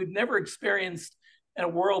 And we've never experienced in a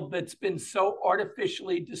world that's been so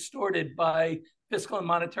artificially distorted by fiscal and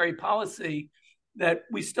monetary policy that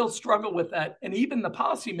we still struggle with that. And even the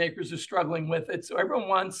policymakers are struggling with it. So everyone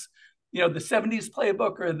wants the 70s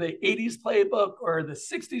playbook or the 80s playbook or the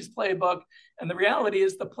 60s playbook. And the reality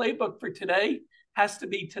is the playbook for today has to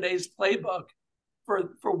be today's playbook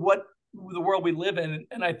for what the world we live in.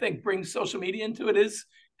 And I think bring social media into it is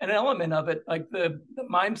an element of it. Like the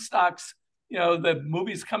mime stocks, the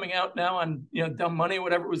movies coming out now on, Dumb Money,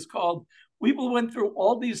 whatever it was called. We went through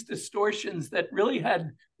all these distortions that really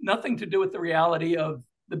had nothing to do with the reality of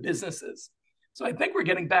the businesses. So I think we're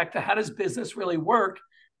getting back to how does business really work?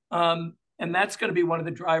 And that's going to be one of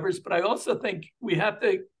the drivers. But I also think we have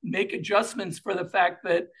to make adjustments for the fact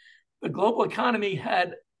that the global economy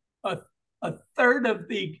had a third of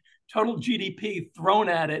the total GDP thrown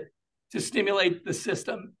at it to stimulate the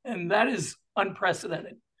system. And that is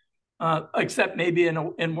unprecedented, except maybe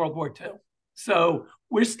in World War II. So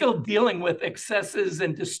we're still dealing with excesses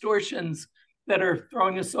and distortions that are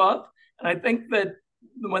throwing us off. And I think that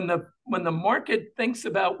when the market thinks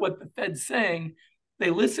about what the Fed's saying, they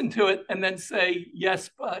listen to it and then say, yes,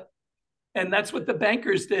 but. And that's what the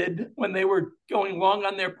bankers did when they were going long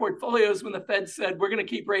on their portfolios. When the Fed said, we're going to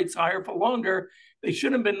keep rates higher for longer, they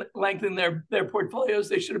shouldn't have been lengthening their portfolios.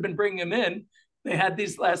 They should have been bringing them in. They had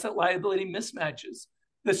these asset liability mismatches.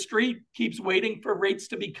 The street keeps waiting for rates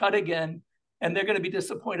to be cut again, and they're going to be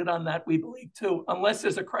disappointed on that, we believe, too, unless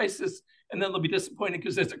there's a crisis, and then they'll be disappointed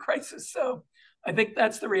because there's a crisis. So I think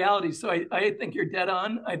that's the reality. So I think you're dead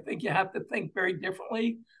on. I think you have to think very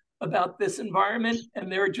differently about this environment.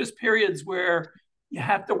 And there are just periods where you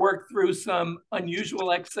have to work through some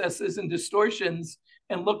unusual excesses and distortions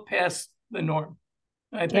and look past the norm.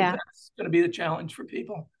 I think that's going to be the challenge for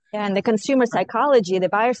people. Yeah, and the consumer psychology, the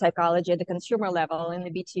buyer psychology at the consumer level in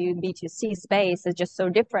the B2C space is just so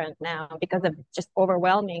different now because of just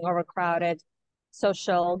overwhelming, overcrowded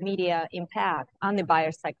social media impact on the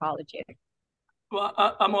buyer psychology. Well,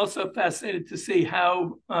 I'm also fascinated to see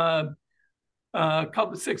how a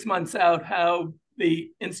couple 6 months out, how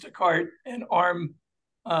the Instacart and ARM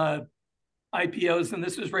IPOs, and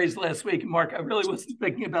this was raised last week. And Mark, I really wasn't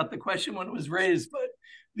thinking about the question when it was raised, but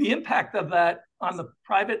the impact of that on the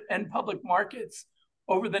private and public markets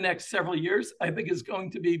over the next several years, I think is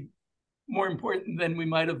going to be more important than we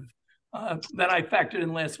might have, than I factored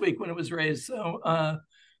in last week when it was raised. So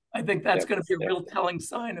I think that's going to be a real telling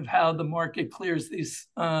sign of how the market clears these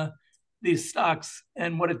stocks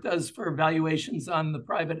and what it does for valuations on the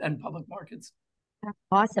private and public markets.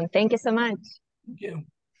 Awesome. Thank you so much. Thank you.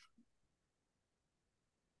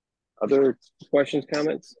 Other questions,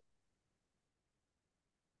 comments?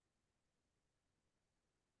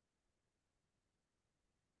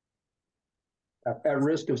 At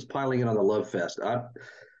risk of piling in on the love fest,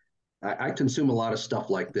 I consume a lot of stuff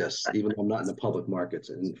like this, even though I'm not in the public markets.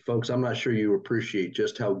 And folks, I'm not sure you appreciate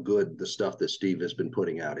just how good the stuff that Steve has been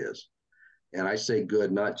putting out is. And I say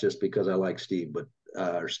good, not just because I like Steve,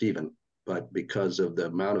 or Steven, but because of the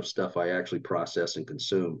amount of stuff I actually process and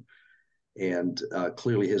consume. And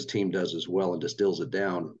clearly his team does as well and distills it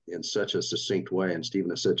down in such a succinct way. And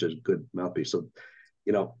Steven is such a good mouthpiece. So,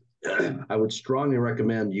 I would strongly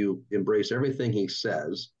recommend you embrace everything he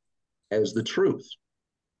says as the truth,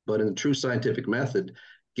 but in the true scientific method,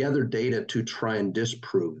 gather data to try and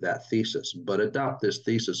disprove that thesis, but adopt this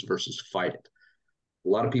thesis versus fight it. A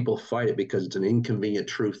lot of people fight it because it's an inconvenient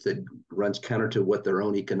truth that runs counter to what their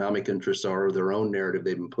own economic interests are or their own narrative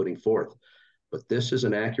they've been putting forth. But this is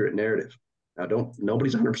an accurate narrative. Now,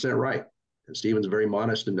 nobody's 100% right. And Steven's very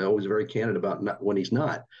modest and always very candid about when he's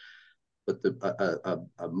not. But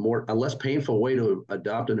a less painful way to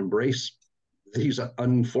adopt and embrace these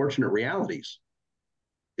unfortunate realities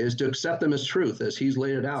is to accept them as truth as he's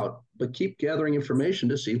laid it out, but keep gathering information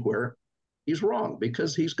to see where he's wrong,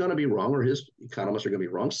 because he's going to be wrong, or his economists are going to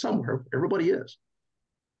be wrong somewhere. Everybody is.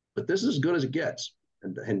 But this is as good as it gets.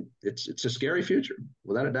 And it's a scary future,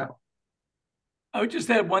 without a doubt. I would just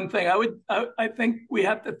add one thing. I think we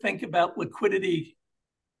have to think about liquidity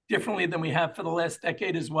differently than we have for the last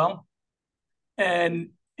decade as well. And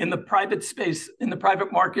in the private space, in the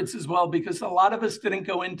private markets as well, because a lot of us didn't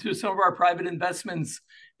go into some of our private investments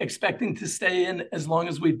expecting to stay in as long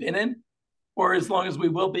as we've been in or as long as we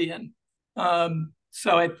will be in.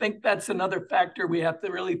 So I think that's another factor we have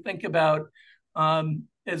to really think about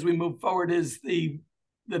as we move forward is the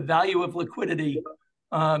value of liquidity.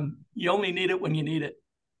 You only need it when you need it,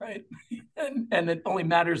 right? and it only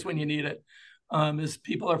matters when you need it. As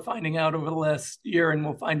people are finding out over the last year, and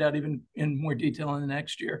we'll find out even in more detail in the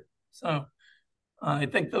next year. So I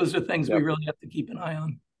think those are things we really have to keep an eye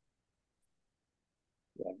on.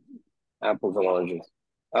 Yeah. Apples and oranges.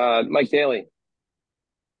 Mike Daly.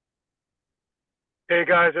 Hey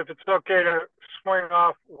guys, if it's okay to swing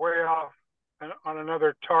way off on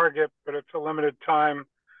another target, but it's a limited time.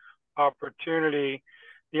 opportunity.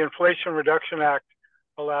 The Inflation Reduction Act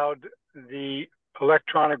allowed the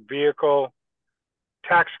electronic vehicle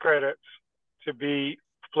tax credits to be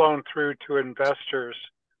flown through to investors,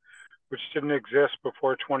 which didn't exist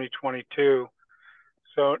before 2022.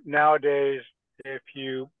 So nowadays, if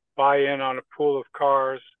you buy in on a pool of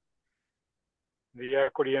cars, the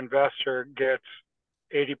equity investor gets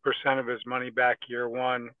 80% of his money back year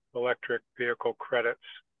one, electric vehicle credits.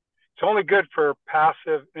 It's only good for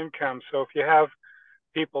passive income. So if you have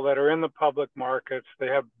people that are in the public markets, they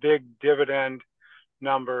have big dividend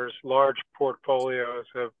numbers, large portfolios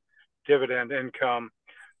of dividend income,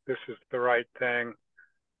 this is the right thing.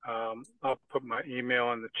 I'll put my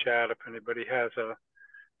email in the chat if anybody has a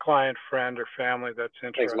client, friend, or family that's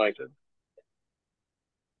interested. Thanks, Mike.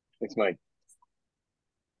 Thanks, Mike.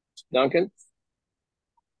 Duncan?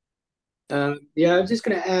 Yeah, I was just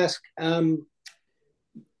going to ask.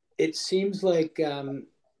 It seems like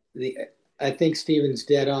I think Stephen's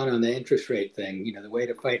dead on the interest rate thing. You know, the way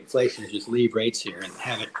to fight inflation is just leave rates here and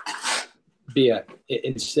have it be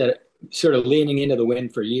instead of sort of leaning into the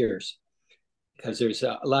wind for years, because there's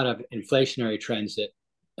a lot of inflationary trends that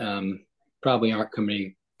probably aren't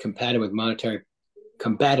compatible with monetary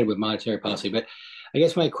policy. But I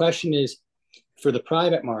guess my question is, for the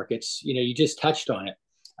private markets, you know, you just touched on it.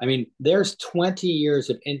 I mean, there's 20 years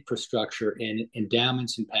of infrastructure in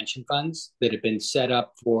endowments and pension funds that have been set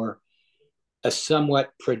up for a somewhat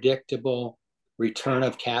predictable return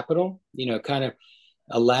of capital, you know, kind of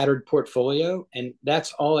a laddered portfolio, and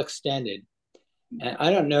that's all extended. And I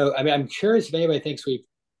don't know, I mean, I'm curious if anybody thinks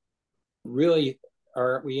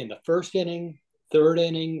are we in the first inning, third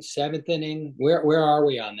inning, seventh inning? Where are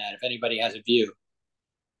we on that, if anybody has a view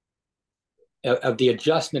of the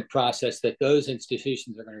adjustment process that those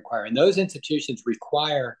institutions are going to require? And those institutions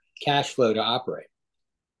require cash flow to operate.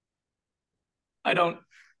 I don't.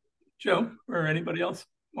 Joe, or anybody else?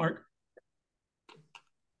 Mark?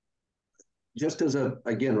 Just as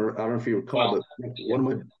again, I don't know if you recall, but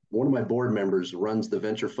one of my board members runs the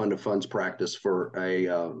venture fund of funds practice for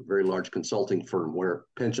a very large consulting firm where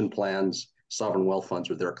pension plans, sovereign wealth funds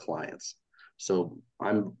are their clients. So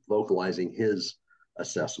I'm vocalizing his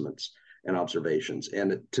assessments and observations.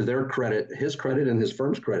 And to their credit, his credit and his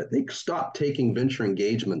firm's credit, they stopped taking venture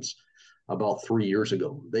engagements about 3 years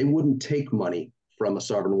ago. They wouldn't take money from a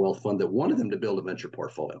sovereign wealth fund that wanted them to build a venture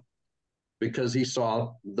portfolio because he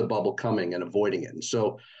saw the bubble coming and avoiding it. And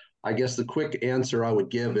so I guess the quick answer I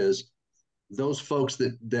would give is those folks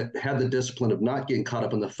that had the discipline of not getting caught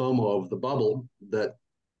up in the FOMO of the bubble that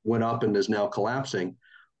went up and is now collapsing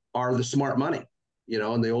are the smart money. You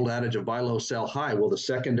know, and the old adage of buy low, sell high. Well, the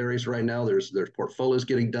secondaries right now, there's portfolios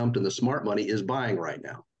getting dumped, and the smart money is buying right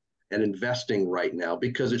now and investing right now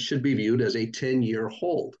because it should be viewed as a 10-year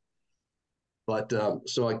hold. But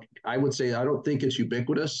so I would say I don't think it's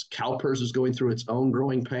ubiquitous. CalPERS is going through its own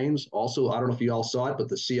growing pains. Also, I don't know if you all saw it, but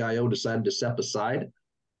the CIO decided to step aside.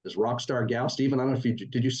 This rock star gal, Stephen, I don't know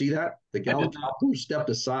if did you see that? The gal at CalPERS stepped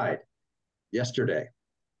aside yesterday.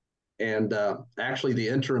 And actually, the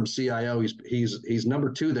interim CIO, he's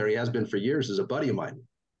number 2 there. He has been for years. Is a buddy of mine.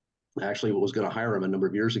 Actually, was going to hire him a number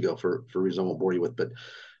of years ago for reasons I won't bore you with. But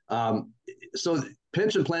so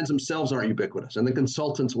pension plans themselves aren't ubiquitous, and the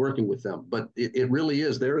consultants working with them. But it really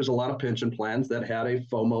is. There is a lot of pension plans that had a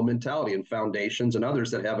FOMO mentality, and foundations and others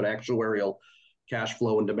that have an actuarial cash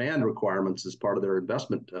flow and demand requirements as part of their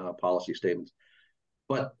investment policy statements.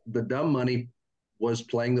 But the dumb money was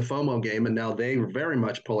playing the FOMO game, and now they're very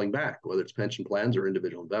much pulling back, whether it's pension plans or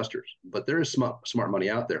individual investors. But there is smart money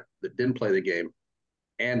out there that didn't play the game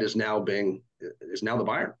and is now the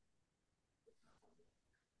buyer.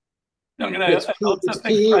 It's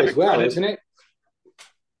PE as well, isn't it?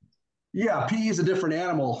 Yeah, PE is a different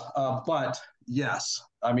animal, but yes,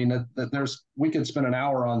 I mean, we could spend an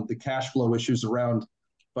hour on the cash flow issues around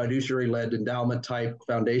fiduciary-led endowment type,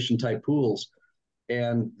 foundation type pools,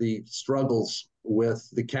 and the struggles with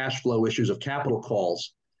the cash flow issues of capital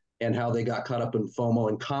calls and how they got caught up in FOMO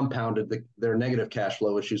and compounded their negative cash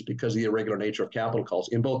flow issues because of the irregular nature of capital calls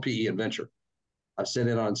in both PE and venture. I've sat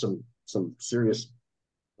in on some serious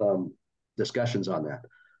discussions on that.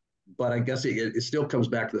 But I guess it still comes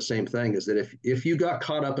back to the same thing, is that if you got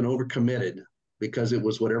caught up and overcommitted because it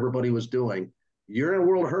was what everybody was doing, you're in a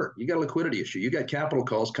world of hurt. You got a liquidity issue. You got capital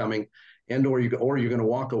calls coming, or you're going to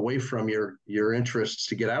walk away from your interests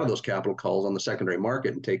to get out of those capital calls on the secondary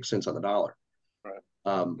market and take cents on the dollar. Right.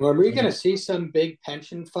 Well, are we going to see some big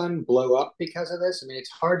pension fund blow up because of this? I mean, it's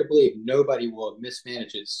hard to believe nobody will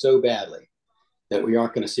mismanage it so badly that we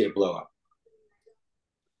aren't going to see a blow up.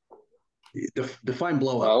 Define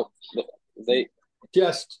blow up. Well, they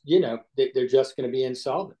just, they're just going to be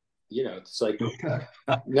insolvent. It's like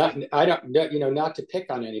not I don't not to pick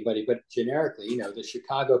on anybody, but generically, the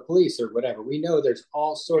Chicago police or whatever. We know there's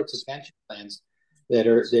all sorts of pension plans that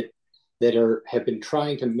have been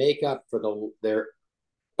trying to make up for their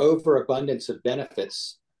overabundance of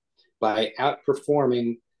benefits by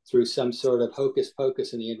outperforming through some sort of hocus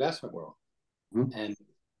pocus in the investment world. Mm-hmm. And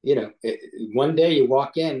one day you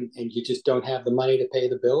walk in and you just don't have the money to pay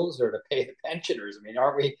the bills or to pay the pensioners. I mean,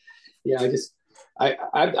 aren't we?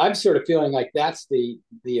 I'm sort of feeling like that's the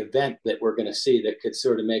event that we're going to see that could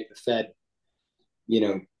sort of make the Fed,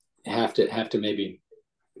 have to maybe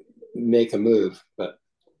make a move. But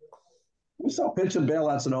we saw pension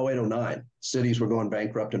bailouts in 0809. Cities were going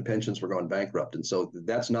bankrupt and pensions were going bankrupt, and so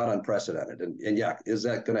that's not unprecedented. And yeah, is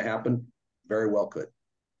that going to happen? Very well could.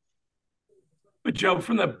 But Joe,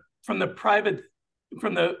 from the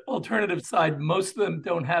alternative side, most of them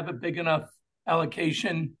don't have a big enough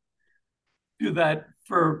allocation to that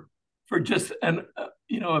for just a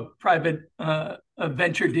private a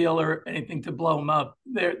venture deal or anything to blow them up.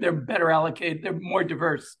 They're better allocated. They're more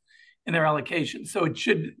diverse in their allocation. So it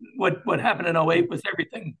should what happened in 08 was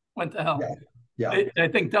everything went to hell. Yeah. I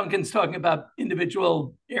think Duncan's talking about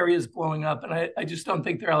individual areas blowing up, and I just don't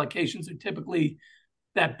think their allocations are typically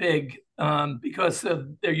that big because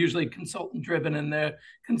they're usually consultant driven, and the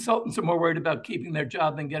consultants are more worried about keeping their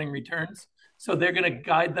job than getting returns. So they're going to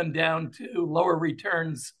guide them down to lower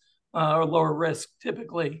returns or lower risk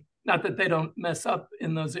typically. Not that they don't mess up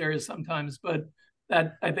in those areas sometimes, but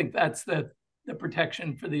I think that's the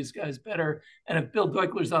protection for these guys better. And if Bill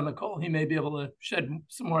Deukler's on the call, he may be able to shed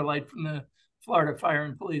some more light from the Florida Fire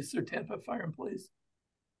and Police or Tampa Fire and Police.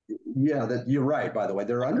 Yeah, that you're right. By the way,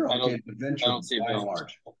 they're underallocated venture by and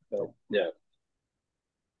large. So, yeah.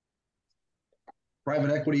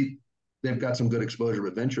 Private equity, they've got some good exposure,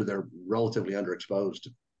 but venture, they're relatively underexposed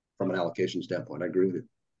from an allocation standpoint. I agree with you.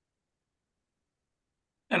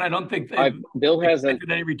 And I don't think Bill hasn't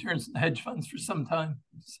any returns in hedge funds for some time.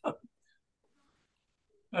 So.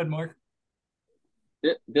 Go ahead, Mark.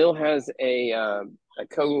 Bill has a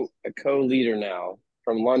co-leader now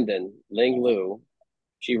from London, Ling Lu.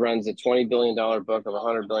 She runs a $20 billion book of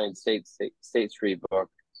 $100 billion State Street book.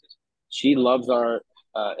 She loves our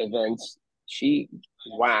events. She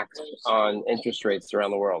whacked on interest rates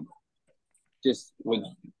around the world.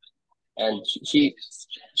 And she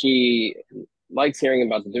likes hearing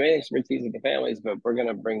about the domain expertise of the families, but we're going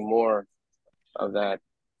to bring more of that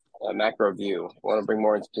macro view. We want to bring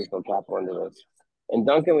more institutional capital into this. And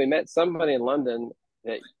Duncan, we met somebody in London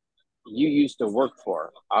that you used to work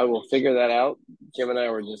for. I will figure that out. Jim and I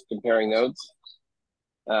were just comparing notes.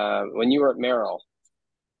 When you were at Merrill,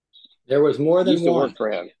 there was more than one. To work for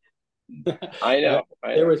him. I know.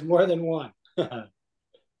 There was more than one. I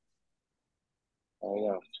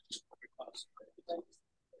know.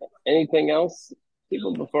 Anything else,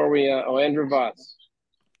 people, before we? Andrew Voss.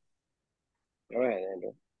 Go ahead,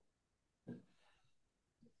 Andrew.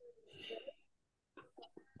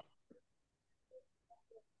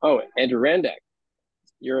 Oh, Andrew Randak,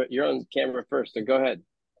 you're on camera first, so go ahead.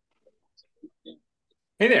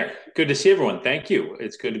 Hey there. Good to see everyone. Thank you.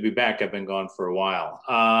 It's good to be back. I've been gone for a while.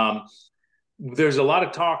 There's a lot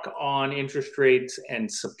of talk on interest rates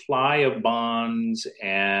and supply of bonds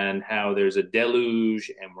and how there's a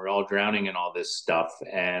deluge and we're all drowning in all this stuff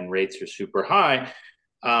and rates are super high.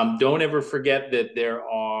 Don't ever forget that there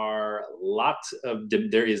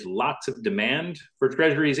is lots of demand for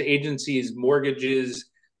treasuries, agencies, mortgages.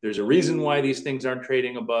 There's a reason why these things aren't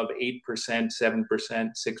trading above 8%, 7%,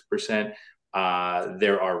 6%.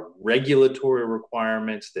 There are regulatory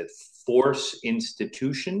requirements that force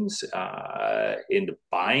institutions into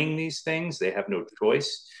buying these things. They have no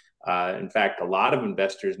choice. In fact, a lot of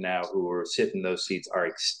investors now who are sitting in those seats are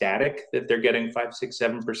ecstatic that they're getting 5, 6,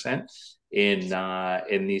 7%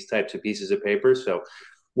 in these types of pieces of paper. So,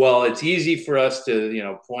 well, it's easy for us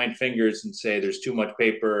to, point fingers and say there's too much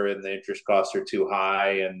paper and the interest costs are too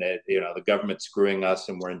high and that, the government's screwing us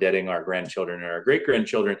and we're indebting our grandchildren and our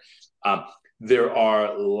great-grandchildren. There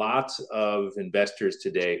are lots of investors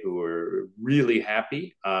today who are really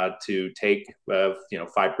happy to take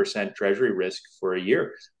 5% treasury risk for a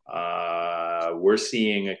year. We're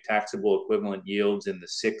seeing a taxable equivalent yields in the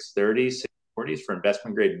 630s, 640s for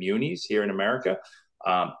investment grade munis here in America.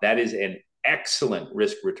 That is an excellent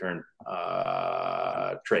risk return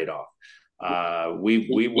trade-off. We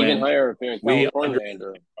went even higher in California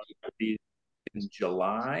in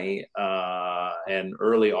July and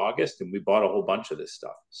early August, and we bought a whole bunch of this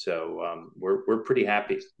stuff. So we're pretty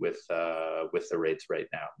happy with the rates right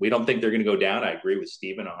now. We don't think they're going to go down. I agree with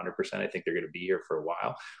Stephen 100%. I think they're going to be here for a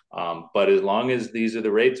while. But as long as these are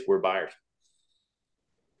the rates, we're buyers.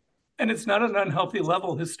 And it's not an unhealthy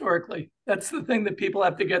level historically. That's the thing that people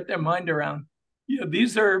have to get their mind around.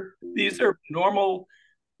 These are normal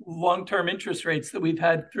long-term interest rates that we've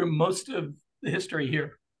had through most of the history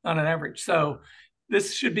here on an average. So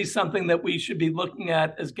this should be something that we should be looking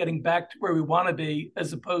at as getting back to where we want to be,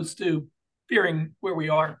 as opposed to fearing where we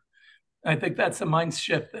are. I think that's a mind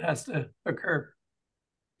shift that has to occur.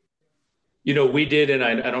 We did, and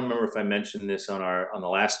I don't remember if I mentioned this on the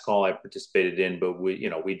last call I participated in, but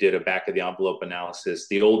we did a back of the envelope analysis.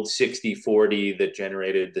 The old 60-40 that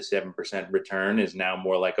generated the 7% return is now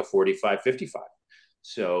more like a 45-55.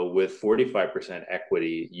 So with 45%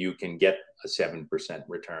 equity, you can get a 7%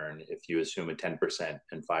 return if you assume a 10%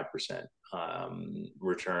 and 5%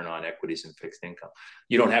 return on equities and fixed income.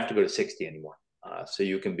 You don't have to go to 60 anymore. So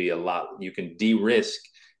you can de-risk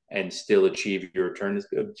and still achieve your return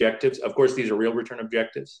objectives. Of course, these are real return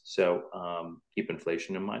objectives, so keep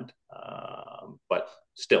inflation in mind. But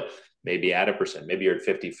still, maybe add a percent. Maybe you're at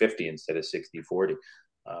 50-50 instead of 60-40,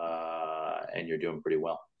 and you're doing pretty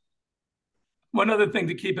well. One other thing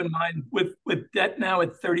to keep in mind, with debt now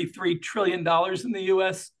at $33 trillion in the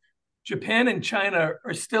U.S., Japan and China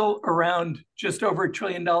are still around just over $1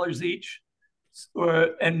 trillion each,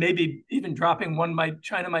 and maybe even dropping.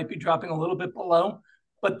 China might be dropping a little bit below,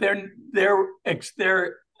 but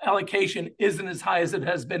their allocation isn't as high as it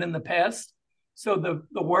has been in the past. So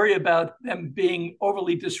the worry about them being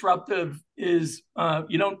overly disruptive is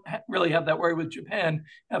you don't really have that worry with Japan,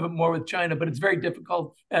 have it more with China, but it's very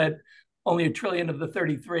difficult at only $1 trillion of the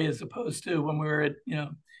 33, as opposed to when we were at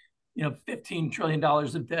 $15 trillion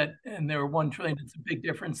of debt and there were $1 trillion. It's a big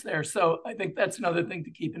difference there. So I think that's another thing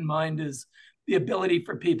to keep in mind, is the ability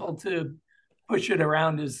for people to push it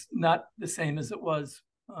around is not the same as it was